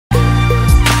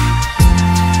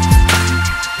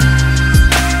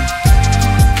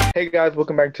Hey guys,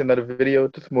 welcome back to another video.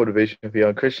 This is Motivation for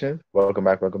Young Christians. Welcome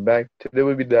back, welcome back. Today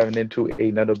we'll be diving into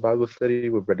another Bible study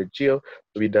with Brother Gio.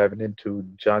 We'll be diving into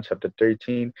John chapter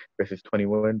 13, verses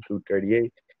 21 through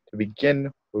 38. To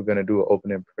begin, we're going to do an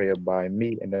opening prayer by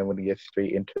me, and then we're going to get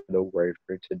straight into the word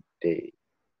for today.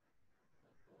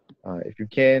 If you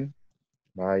can,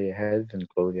 bow your heads and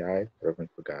close your eyes, reverence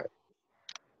for God.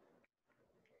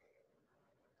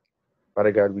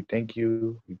 Father God, we thank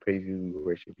you, we praise you, we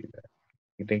worship you, God.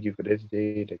 We thank you for this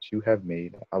day that you have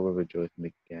made. I will rejoice and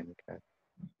make again, God.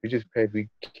 We just prayed we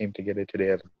came together today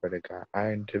as a brother, God,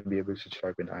 iron to be able to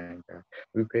sharpen iron, God.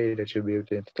 We pray that you'll be able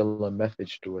to instill a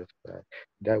message to us, God.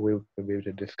 That way we'll be able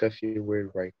to discuss your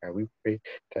word right, God. We pray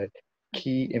that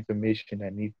key information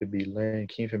that needs to be learned,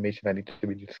 key information that needs to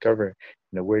be discovered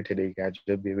in the word today, God,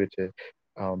 you'll be able to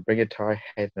bring it to our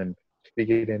heads and speak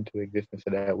it into existence so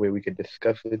that way we could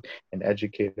discuss it and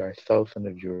educate ourselves and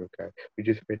the viewer, God. We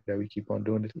just pray that we keep on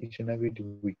doing this each and every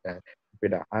week, God. We pray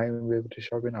that iron will be able to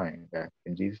sharpen iron, God.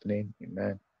 In Jesus' name,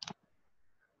 amen.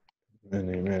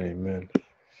 Amen,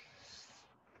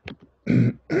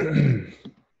 amen.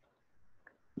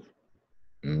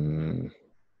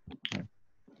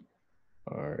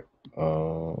 All right.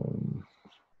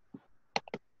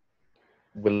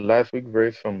 With last week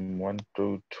verse from 1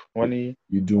 through 20,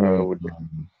 You doing?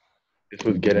 this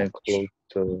was getting close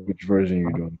to. Which version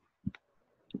you doing?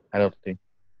 I don't think.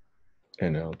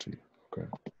 NLT. Okay.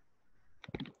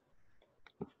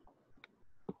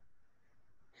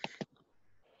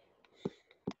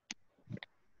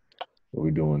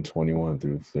 We're doing 21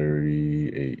 through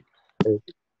 38.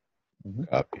 Mm-hmm.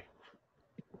 Copy.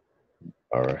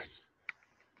 All right.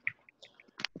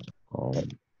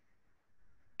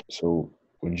 So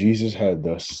when Jesus had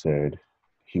thus said,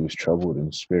 he was troubled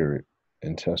in spirit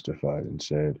and testified and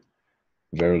said,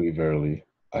 Verily, verily,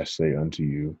 I say unto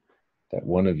you, that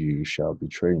one of you shall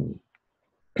betray me.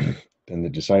 Then the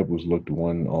disciples looked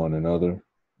one on another,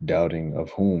 doubting of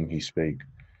whom he spake.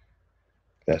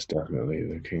 That's definitely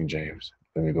the King James.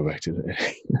 Let me go back to the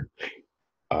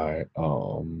all right,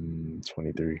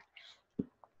 23.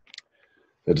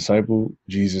 The disciple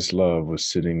Jesus loved was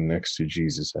sitting next to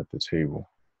Jesus at the table.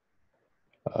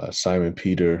 Simon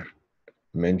Peter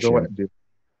mentioned.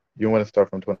 You want to start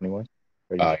from 21?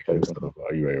 Are you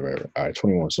right? All right,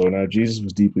 21. So now Jesus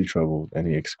was deeply troubled, and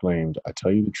he exclaimed, I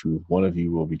tell you the truth, one of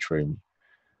you will betray me.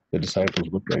 The disciples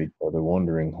looked at each other,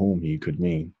 wondering whom he could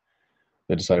mean.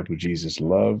 The disciple Jesus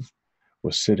loved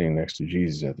was sitting next to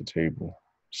Jesus at the table.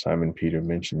 Simon Peter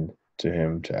mentioned to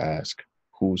him to ask,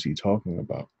 who's he talking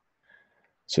about?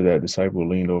 So that disciple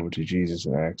leaned over to Jesus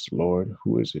and asked, Lord,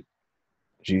 who is it?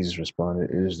 Jesus responded,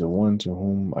 it is the one to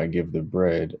whom I give the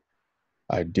bread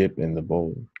I dip in the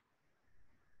bowl.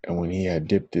 And when he had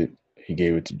dipped it, he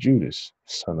gave it to Judas,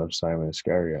 son of Simon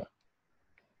Iscariot.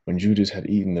 When Judas had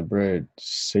eaten the bread,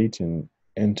 Satan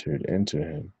entered into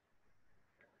him.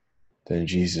 Then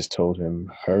Jesus told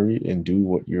him, hurry and do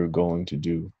what you're going to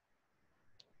do.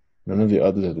 None of the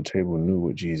others at the table knew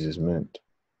what Jesus meant.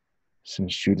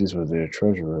 Since Judas was their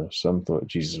treasurer, some thought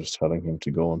Jesus was telling him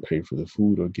to go and pay for the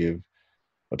food or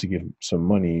to give some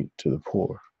money to the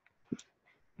poor.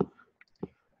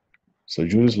 So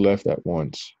Judas left at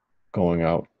once, going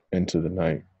out into the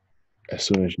night. As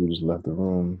soon as Judas left the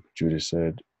room, Judas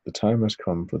said, the time has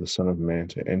come for the Son of Man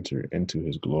to enter into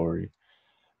his glory,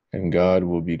 and God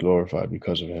will be glorified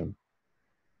because of him.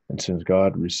 And since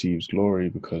God receives glory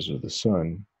because of the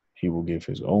Son, he will give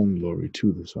his own glory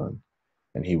to the Son,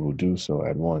 and he will do so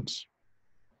at once.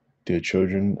 Dear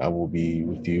children, I will be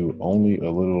with you only a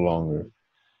little longer.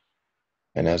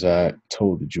 And as I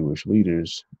told the Jewish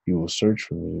leaders, you will search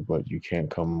for me, but you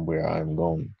can't come where I am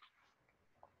going.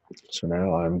 So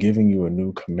now I am giving you a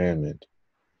new commandment.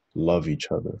 Love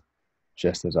each other,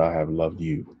 just as I have loved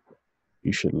you.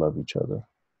 You should love each other.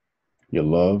 Your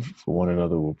love for one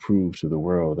another will prove to the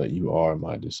world that you are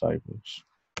my disciples.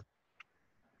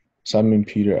 Simon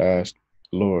Peter asked,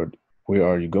 Lord, where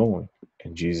are you going?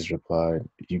 And Jesus replied,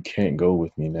 you can't go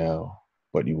with me now,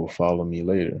 but you will follow me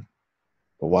later.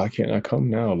 But why can't I come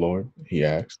now, Lord? He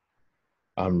asked.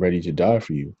 I'm ready to die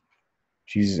for you.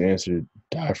 Jesus answered,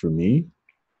 die for me?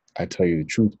 I tell you the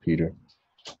truth, Peter.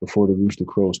 Before the rooster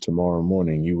crows tomorrow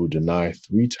morning, you will deny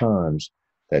 3 times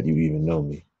that you even know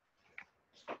me.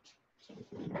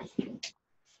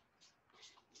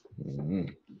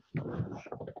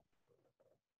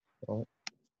 Well,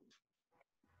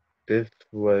 this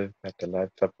was at the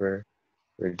Last Supper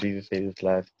where Jesus ate his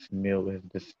last meal with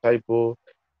his disciple.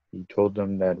 He told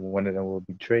them that one of them will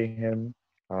betray him.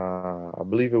 I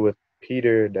believe it was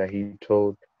Peter that he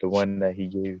told the one that he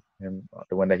gave him,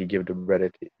 the one that he gave the bread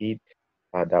to eat.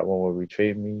 that one will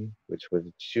betray me, which was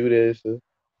Judas.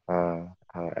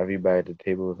 Everybody at the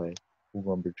table was like, "Who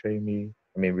gonna betray me?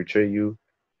 I mean, betray you?"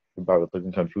 Everybody was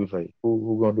looking confused, like,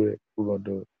 "Who gonna do it? Who gonna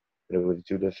do it?" But it was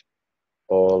Judas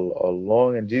all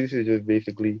along, and Jesus is just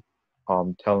basically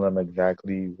telling them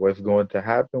exactly what's going to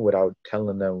happen without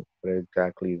telling them what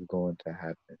exactly is going to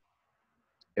happen.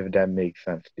 If that makes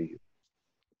sense to you,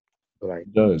 so, like,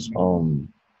 It does.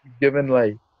 given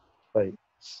like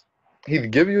he's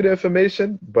giving you the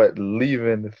information, but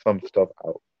leaving some stuff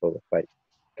out. So it's like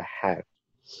the half,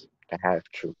 the half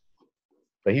truth.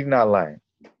 But he's not lying.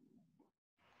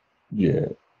 Yeah,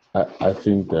 I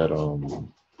think that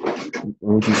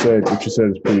what you said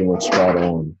is pretty much spot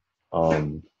on.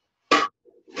 Um,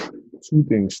 Two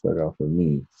things stuck out for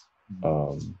me.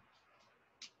 Um,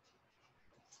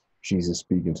 Jesus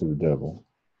speaking to the devil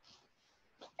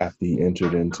after he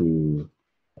entered into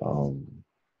um,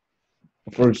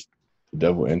 first the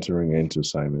devil entering into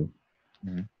Simon,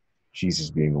 Mm-hmm. Jesus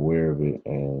being aware of it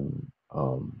and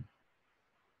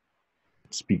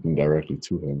speaking directly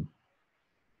to him.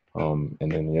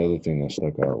 And then the other thing that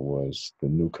stuck out was the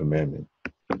new commandment.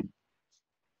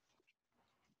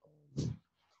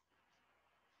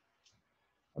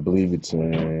 I believe it's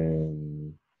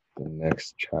in the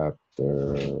next chapter,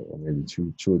 or maybe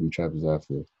two or three chapters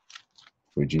after,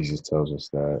 where Jesus tells us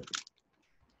that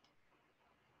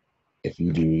if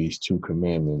you do these two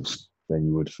commandments, then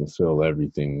you would fulfill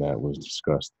everything that was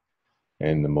discussed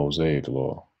in the Mosaic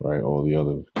law, right? All the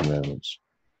other commandments.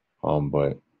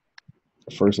 But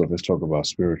first off, let's talk about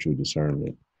spiritual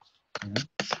discernment.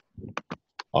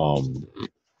 Mm-hmm. Um,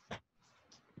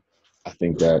 I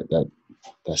think that's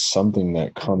something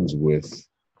that comes with,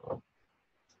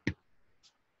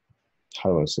 how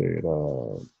do I say it?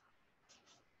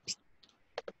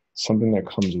 Something that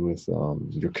comes with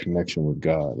your connection with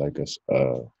God, like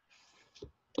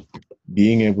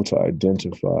being able to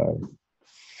identify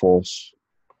false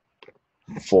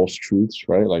false truths,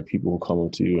 right? Like people who come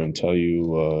up to you and tell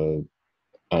you,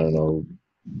 I don't know,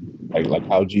 like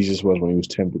how Jesus was when he was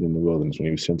tempted in the wilderness, when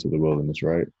he was sent to the wilderness,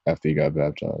 right? After he got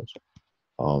baptized.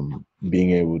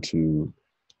 Being able to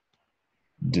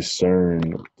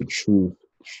discern the truth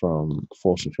from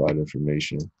falsified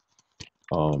information.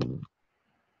 Um,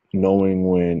 Knowing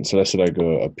when, so that's like I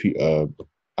don't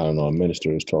know, a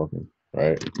minister is talking,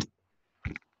 right?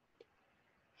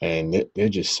 And they're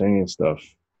just saying stuff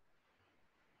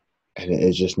and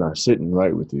it's just not sitting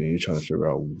right with you. And you're trying to figure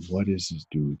out, what is this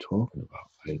dude talking about?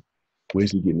 Like,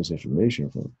 where's he getting this information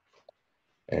from?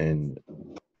 And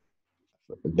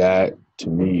that to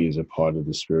me is a part of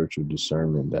the spiritual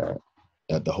discernment that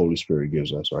the Holy Spirit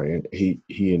gives us, right? And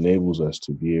he enables us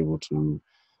to be able to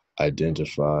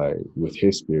identify with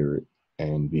his spirit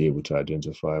and be able to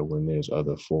identify when there's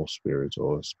other false spirits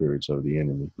or spirits of the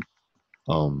enemy.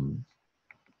 And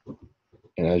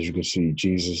as you can see,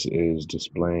 Jesus is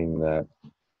displaying that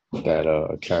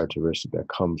characteristic that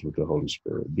comes with the Holy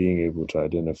Spirit, being able to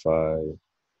identify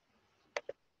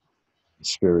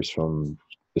spirits from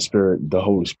the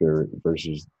Holy Spirit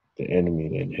versus the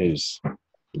enemy and his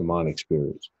demonic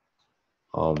spirits.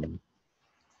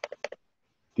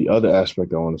 The other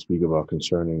aspect I want to speak about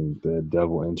concerning the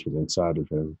devil entered inside of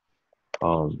him,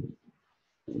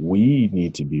 we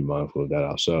need to be mindful of that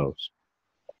ourselves.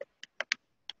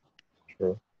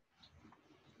 True.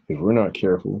 If we're not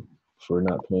careful, if we're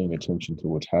not paying attention to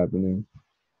what's happening,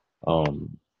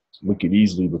 we could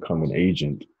easily become an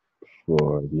agent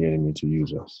for the enemy to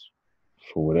use us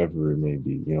for whatever it may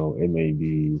be. You know, it may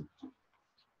be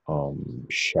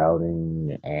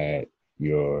shouting at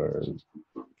your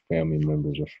family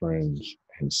members or friends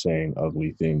and saying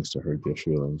ugly things to hurt their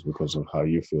feelings because of how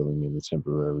you're feeling in the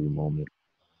temporary moment.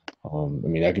 I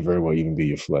mean, that could very well even be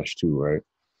your flesh too, right?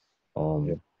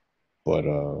 Yeah. But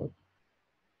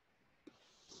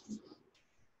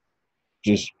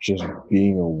just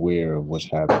being aware of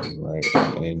what's happening, right?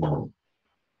 And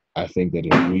I think that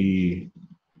if we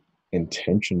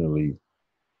intentionally,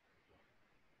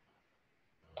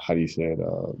 how do you say it?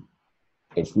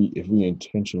 If we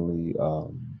intentionally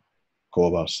go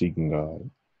about seeking God,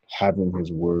 having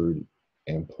His Word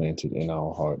implanted in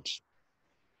our hearts,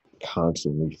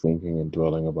 constantly thinking and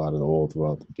dwelling about it all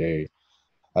throughout the day,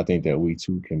 I think that we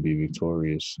too can be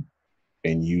victorious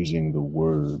in using the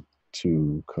Word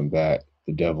to combat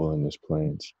the devil and his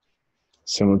plans.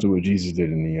 Similar to what Jesus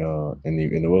did in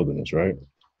the wilderness, right?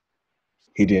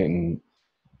 He didn't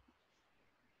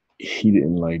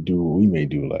like do what we may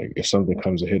do. Like if something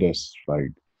comes to hit us, like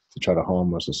to try to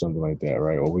harm us or something like that,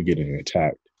 right? Or we're getting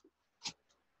attacked.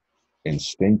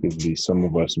 Instinctively, some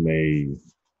of us may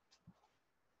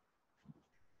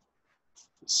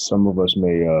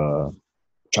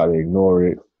try to ignore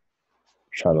it,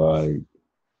 try to like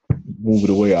move it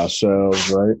away ourselves,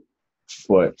 right?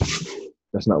 But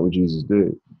that's not what Jesus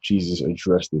did. Jesus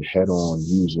addressed it head on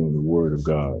using the word of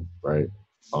God, right?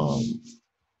 Um,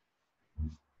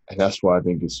 and that's why I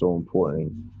think it's so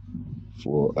important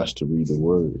for us to read the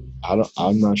word.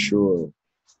 I'm not sure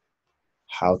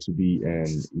how to be an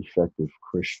effective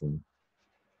Christian,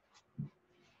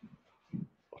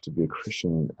 or to be a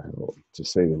Christian, to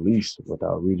say the least,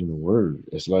 without reading the word.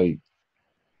 It's like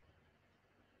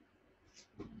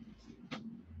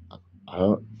I,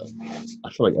 don't, I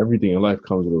feel like everything in life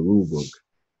comes with a rule book,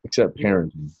 except Yeah,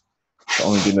 parenting. The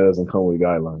only thing that doesn't come with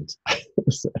guidelines.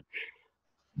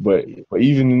 but yeah, but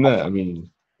even in that, I mean,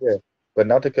 yeah. But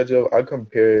not to cut you off, I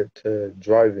compare it to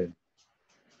driving.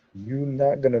 You're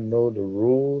not gonna know the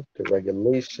rules, the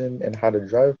regulation, and how to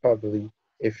drive properly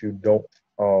if you don't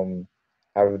um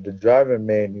have the driving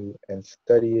manual and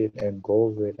study it and go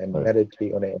over it and like,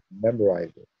 meditate on it and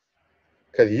memorize it.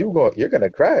 Because you're gonna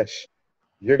crash.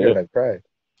 You're yeah. gonna crash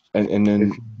And if then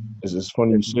you it's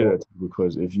funny if you you say don't. that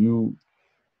because if you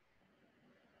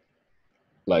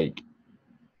like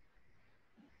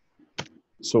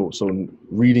so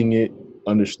reading it,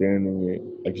 understanding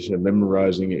it, like you said,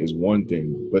 memorizing it is one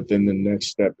thing, but then the next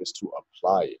step is to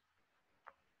apply it,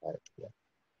 Yeah,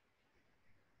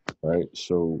 right?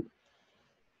 So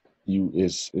you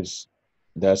is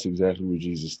that's exactly what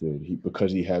Jesus did. He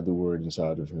because he had the word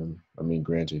inside of him. I mean,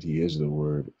 granted, he is the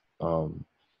word. Um,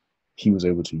 he was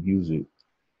able to use it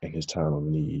in his time of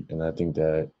need, and I think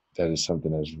that that is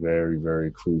something that's very,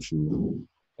 very crucial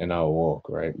in our walk.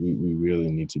 Right? We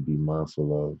really need to be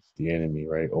mindful of the enemy.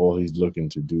 Right? All he's looking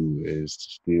to do is to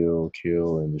steal,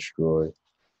 kill, and destroy.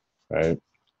 Right?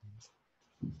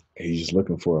 He's just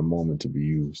looking for a moment to be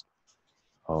used.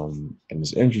 And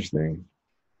it's interesting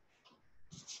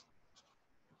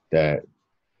that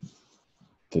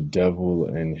the devil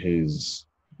and his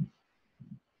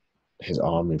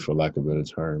army, for lack of better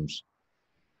terms,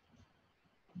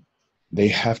 they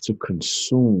have to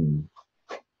consume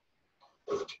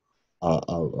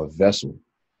a vessel,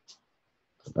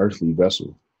 an earthly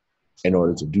vessel, in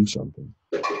order to do something.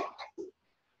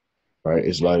 Right?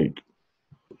 It's like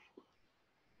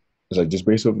just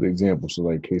based off the example. So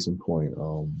like case in point, I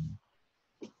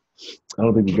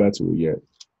don't think we got to it yet,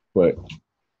 but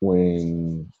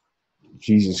when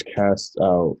Jesus cast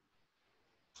out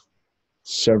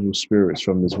several spirits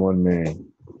from this one man,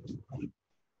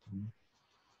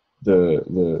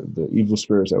 the evil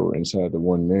spirits that were inside the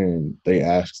one man, they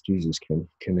asked Jesus,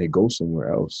 can they go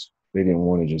somewhere else? They didn't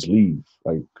want to just leave,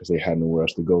 like because they had nowhere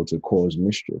else to go to cause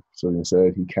mischief. So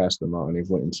instead, he cast them out, and they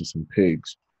went into some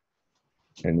pigs.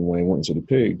 And when they went into the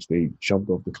pigs, they jumped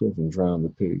off the cliff and drowned the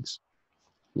pigs.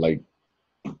 Like,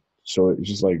 so it's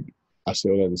just like I say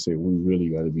all that to say we really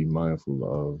got to be mindful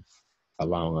of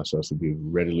allowing ourselves to be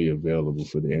readily available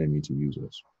for the enemy to use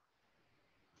us.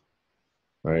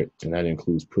 Right. And that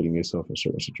includes putting yourself in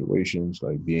certain situations,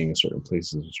 like being in certain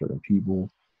places with certain people,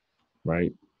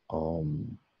 right?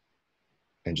 Um,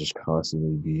 and just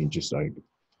constantly being just like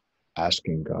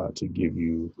asking God to give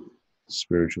you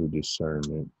spiritual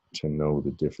discernment to know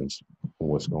the difference of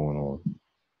what's going on.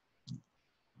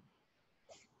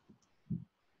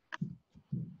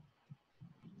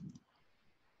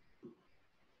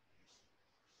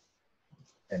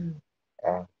 and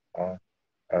I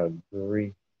I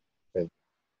agree. 'Cause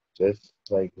just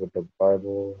like with the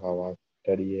Bible, how I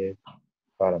study it,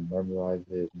 try to memorize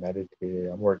it, meditate it.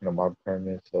 I'm working on my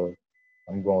permit, so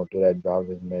I'm going through that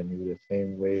driver's menu the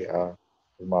same way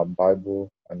with my Bible.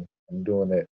 I'm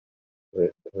doing it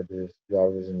with this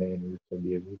driver's menu to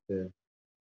be able to,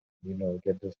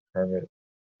 get this permit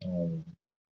um,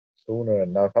 sooner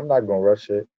enough. I'm not gonna rush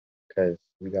it because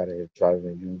we gotta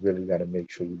driving. You really gotta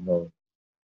make sure you know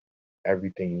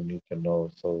everything you need to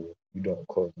know so you don't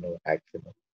cause no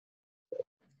accident.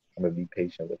 I'm gonna be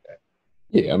patient with that.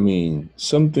 Yeah, I mean,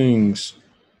 some things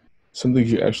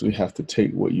you actually have to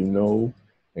take what you know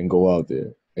and go out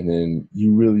there. And then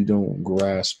you really don't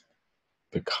grasp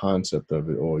the concept of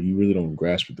it, or you really don't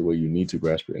grasp it the way you need to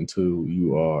grasp it until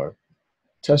you are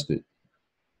tested.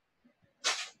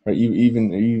 Right?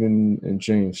 Even in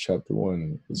James chapter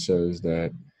 1, it says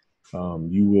that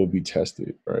you will be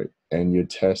tested, right? And your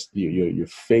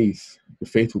faith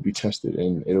will be tested,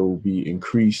 and it will be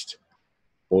increased,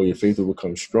 or your faith will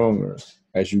become stronger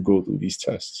as you go through these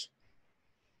tests.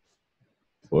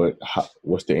 But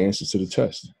what's the answer to the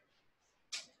test?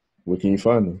 Where can you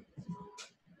find them?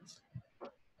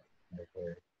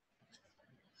 Okay.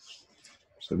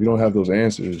 So if you don't have those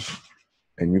answers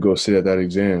and you go sit at that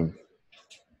exam,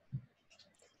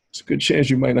 it's a good chance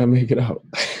you might not make it out.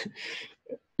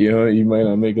 You know, you might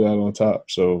not make it out on top.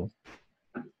 So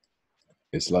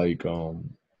it's like,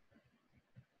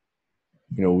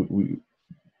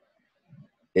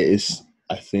 it's,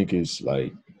 I think it's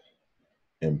like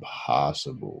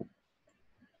impossible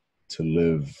to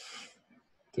live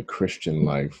the Christian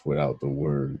life without the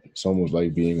word. It's almost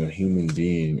like being a human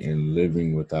being and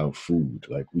living without food.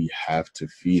 Like we have to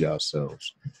feed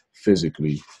ourselves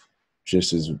physically,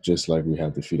 just like we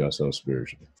have to feed ourselves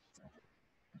spiritually.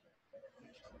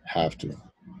 Have to.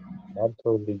 I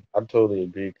totally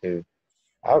agree because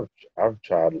I've I've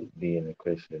tried being a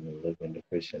Christian and living the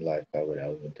Christian lifestyle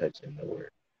without even touching the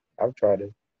word. I've tried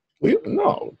it We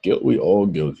all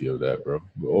guilty of that, bro.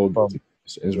 We're all from guilty.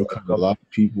 It's yeah, because a from lot of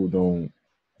people don't.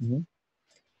 mhm.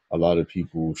 A lot of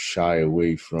people shy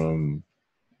away from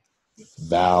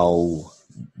thou,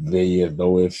 they,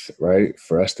 knoweth, right?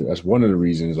 For us, that's one of the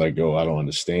reasons. Like, yo, I don't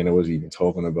understand what he's even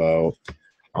talking about.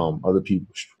 Other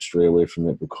people stray away from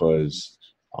it because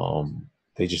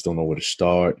they just don't know where to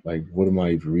start. Like, what am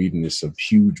I even reading? This a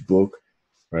huge book,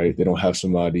 right? They don't have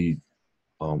somebody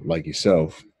like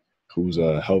yourself who's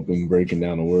helping breaking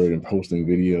down the word and posting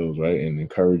videos, right, and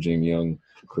encouraging young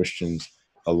Christians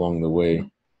along the way.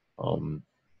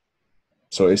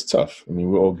 So it's tough. I mean,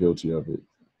 we're all guilty of it,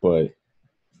 but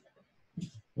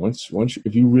once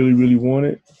if you really really want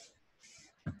it,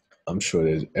 I'm sure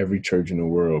there's every church in the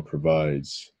world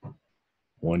provides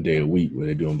one day a week where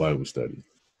they're doing Bible study.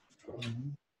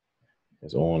 Mhm.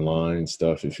 It's online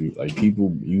stuff. If you like, people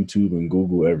YouTube and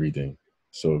Google everything.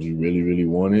 So if you really really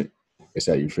want it, it's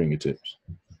at your fingertips.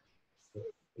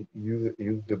 Use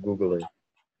the Googler,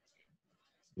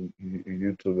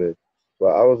 YouTube it. But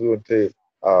I was going to say,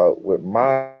 with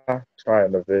my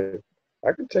trying of it,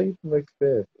 I can tell you from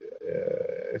experience,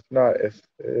 it's not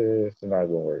gonna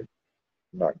work.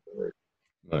 Not gonna work.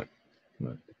 Right,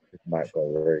 right. It's not gonna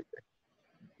work.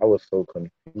 I was so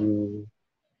confused.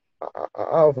 I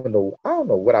don't even know. I don't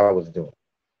know what I was doing.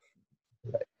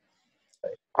 Like,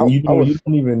 I, And I you was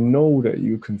don't even know that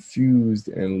you're confused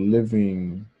and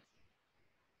living,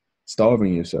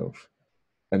 starving yourself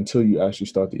until you actually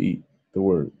start to eat the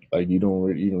word. Like you don't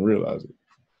really even realize it.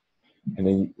 And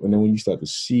then when you start to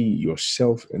see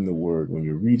yourself in the word, when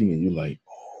you're reading it, you're like,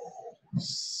 oh,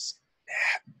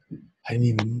 I didn't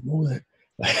even know that.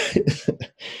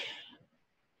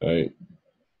 Right?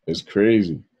 It's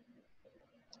crazy.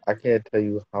 I can't tell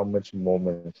you how much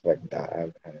moments like that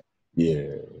I've had.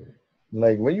 Yeah.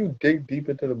 Like when you dig deep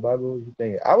into the Bible, you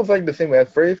think I was like the same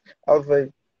at first. I was like,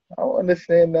 I don't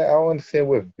understand that. I don't understand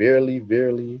what verily,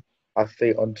 verily I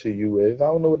say unto you is. I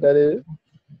don't know what that is.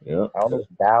 Yeah. I don't know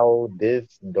thou,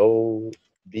 this, though,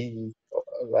 thee.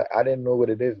 Like I didn't know what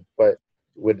it is. But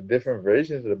with the different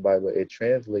versions of the Bible, it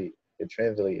translate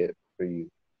it for you.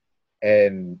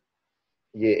 And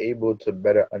you're able to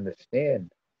better understand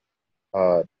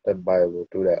the Bible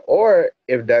through that. Or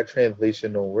if that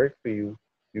translation don't work for you,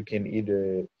 you can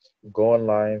either go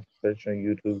online, search on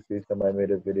YouTube, see somebody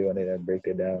made a video on it and break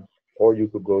it down, or you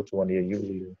could go to one of your youth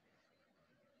leaders.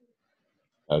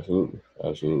 Absolutely.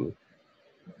 Absolutely.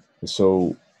 And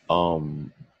so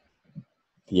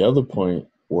the other point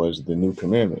was the new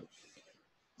commandment.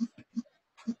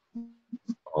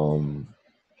 Um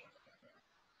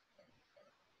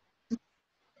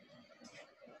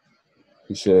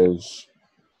he says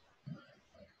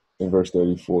in verse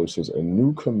 34, it says, a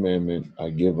new commandment I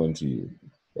give unto you,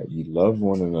 that ye love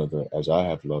one another as I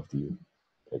have loved you,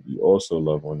 that ye also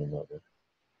love one another.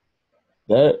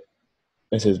 That,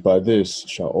 it says, by this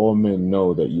shall all men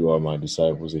know that you are my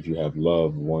disciples, if you have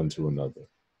love one to another.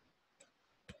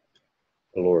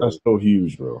 That's Glory. so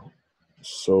huge, bro.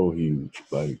 So huge.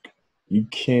 Like, you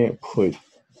can't put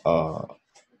uh,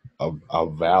 a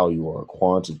value or a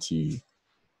quantity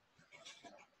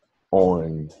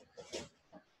on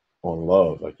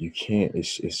love. Like, you can't.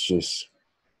 It's just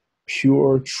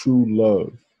pure, true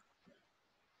love.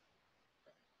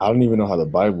 I don't even know how the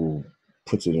Bible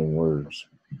puts it in words,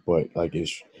 but like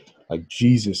it's like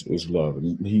Jesus is love.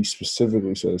 He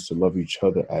specifically says to love each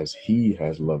other as he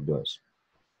has loved us.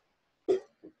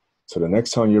 So the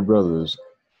next time your brothers,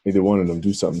 either one of them,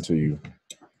 do something to you,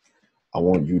 I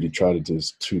want you to try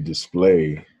to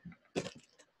display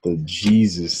the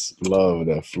Jesus love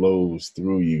that flows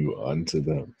through you unto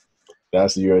them.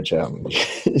 That's your challenge.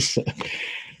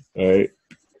 Right?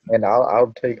 And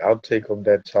I'll take up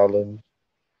that challenge.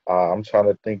 I'm trying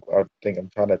to think. I'm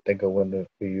trying to think of one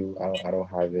for you. I don't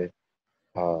have it.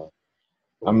 Uh,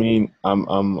 I mean,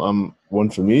 I'm one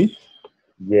for me.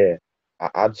 yeah.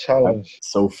 I challenge.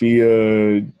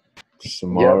 Sophia, Yep.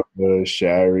 Samara,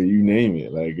 Shari, you name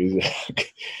it. Like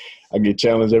I get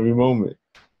challenged every moment.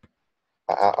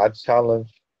 I challenge.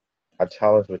 I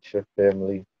challenge with your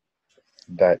family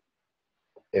that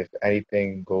if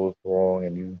anything goes wrong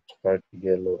and you start to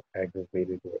get a little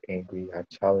aggravated or angry, I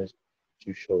challenge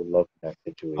you show love in that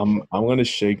situation. I'm gonna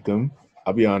shake them.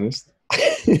 I'll be honest. But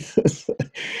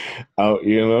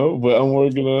I'm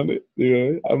working on it.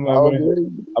 I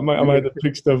might have to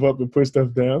pick stuff up and put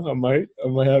stuff down. I might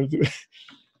have to.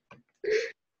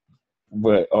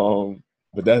 But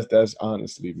that's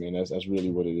honestly, man, that's really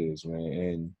what it is, man.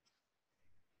 And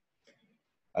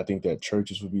I think that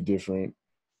churches would be different.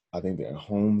 I think that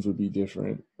homes would be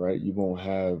different, right? You won't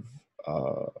have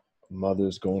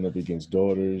mothers going up against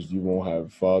daughters. You won't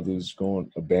have fathers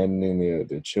abandoning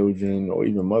their children, or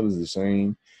even mothers the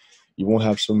same. You won't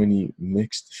have so many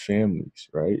mixed families,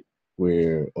 right?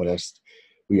 Where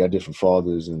we got different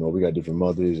fathers and or we got different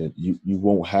mothers, and you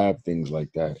won't have things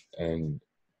like that. And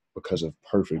because of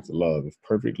perfect love, if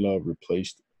perfect love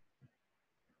replaced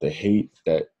the hate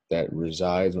that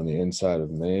resides on the inside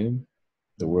of man,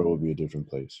 the world would be a different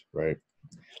place, right?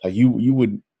 Like you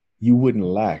wouldn't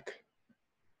lack,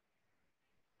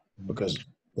 because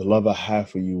the love I have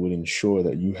for you would ensure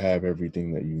that you have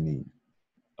everything that you need.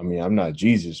 I mean, I'm not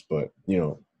Jesus, but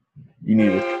you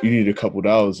need a couple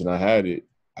dollars and I had it,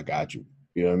 I got you.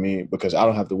 You know what I mean? Because I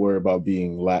don't have to worry about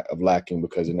being lacking,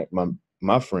 because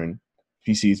my friend, if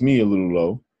he sees me a little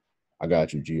low, I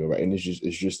got you, Gio, right? And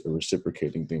it's just a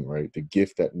reciprocating thing, right? The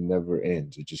gift that never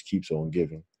ends. It just keeps on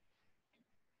giving.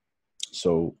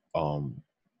 So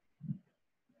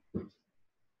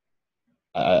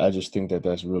I just think that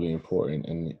that's really important.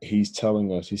 And he's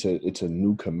telling us, he said it's a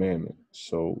new commandment.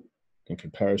 So in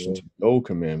comparison to the old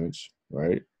commandments,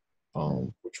 right?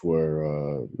 Which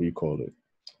were what do you call it?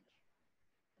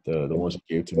 The ones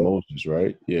he gave to Moses,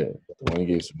 right? Yeah, the one he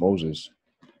gave to Moses.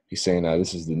 He's saying now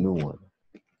this is the new one.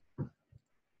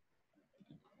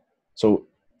 So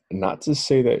not to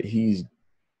say that he's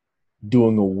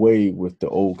doing away with the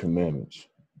old commandments.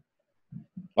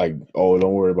 Like, oh,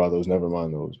 don't worry about those, never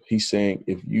mind those. He's saying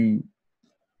if you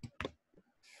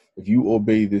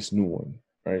obey this new one,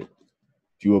 right?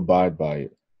 If you abide by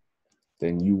it,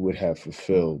 then you would have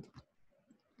fulfilled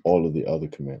all of the other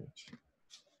commandments.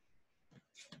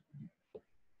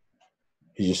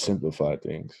 He just simplified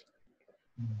things.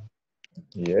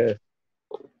 Yeah.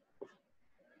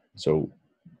 So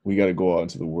we got to go out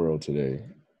into the world today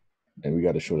and we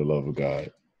got to show the love of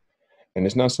God. And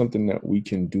it's not something that we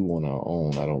can do on our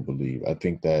own, I don't believe. I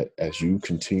think that as you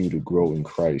continue to grow in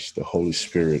Christ, the Holy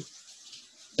Spirit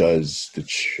does the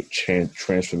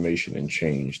transformation and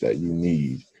change that you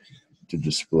need to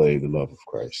display the love of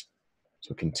Christ.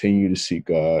 So continue to seek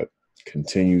God,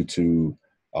 continue to,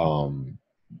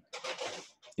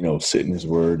 sit in his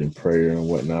word and prayer and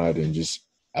whatnot, and just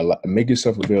make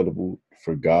yourself available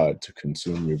for God to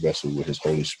consume your vessel with his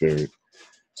Holy Spirit,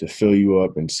 to fill you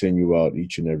up and send you out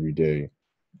each and every day,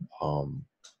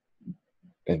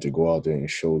 and to go out there and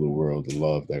show the world the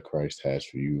love that Christ has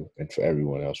for you and for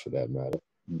everyone else for that matter.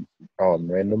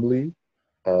 Randomly,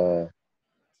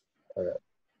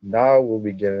 now we'll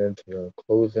be getting into the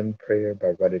closing prayer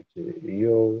by Brother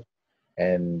Gio,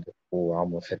 and I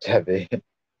almost said Javi.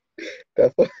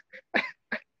 That's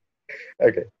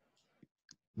okay.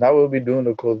 Now we'll be doing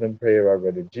the closing prayer by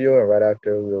Brother Gio, and right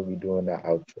after we'll be doing the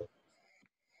outro.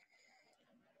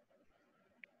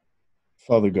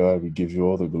 Father God, we give you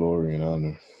all the glory and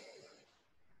honor.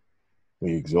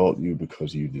 We exalt you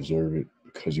because you deserve it,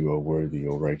 because you are worthy,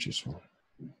 O righteous one.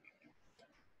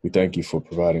 We thank you for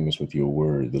providing us with your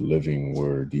word, the living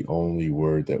word, the only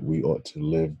word that we ought to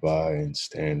live by and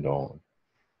stand on.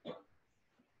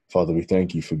 Father, we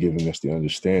thank you for giving us the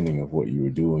understanding of what you are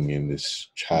doing in this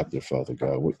chapter, Father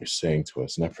God, what you're saying to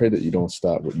us. And I pray that you don't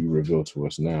stop what you reveal to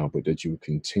us now, but that you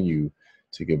continue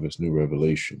to give us new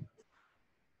revelation.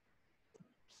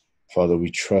 Father,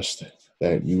 we trust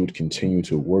that you would continue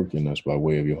to work in us by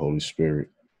way of your Holy Spirit,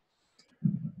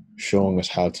 showing us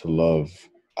how to love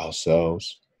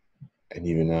ourselves, and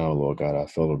even now, Lord God, our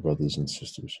fellow brothers and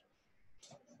sisters.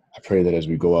 I pray that as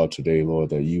we go out today, Lord,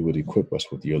 that you would equip us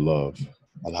with your love,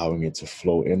 allowing it to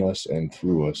flow in us and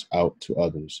through us out to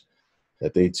others,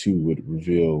 that they too would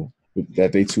be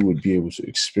able to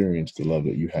experience the love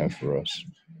that you have for us.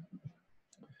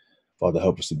 Father,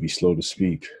 help us to be slow to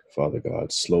speak, Father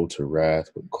God, slow to wrath,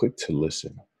 but quick to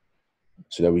listen,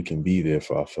 so that we can be there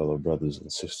for our fellow brothers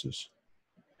and sisters.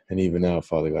 And even now,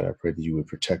 Father God, I pray that you would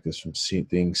protect us from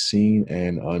things seen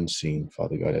and unseen,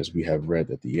 Father God, as we have read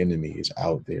that the enemy is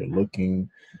out there looking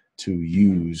to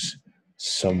use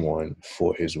someone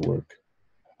for his work.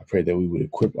 I pray that we would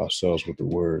equip ourselves with the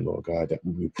word, Lord God, that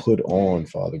we would put on,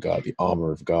 Father God, the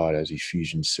armor of God, as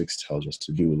Ephesians 6 tells us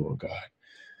to do, Lord God.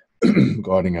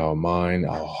 guarding our mind,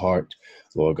 our heart,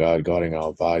 Lord God, guarding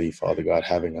our body, Father God,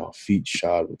 having our feet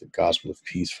shod with the gospel of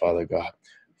peace, Father God,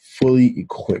 fully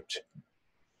equipped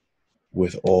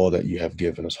with all that you have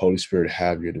given us. Holy Spirit,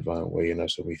 have your divine way in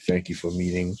us. And we thank you for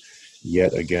meeting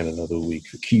yet again another week,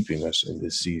 for keeping us in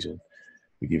this season.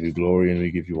 We give you glory and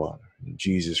we give you honor. In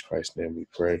Jesus Christ's name we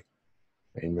pray.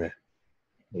 Amen.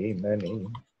 Amen.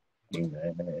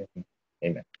 Amen.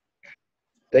 Amen.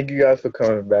 Thank you guys for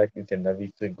coming back each and every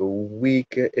single week.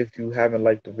 If you haven't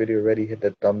liked the video already, hit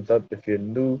the thumbs up. If you're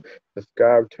new,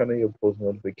 subscribe, turn on your post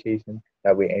notification.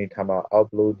 That way, anytime I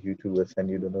upload, YouTube will send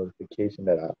you the notification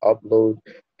that I upload.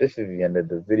 This is the end of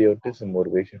the video. This is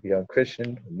Motivation for Young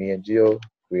Christian. Me and Gio,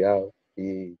 we out.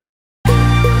 Peace.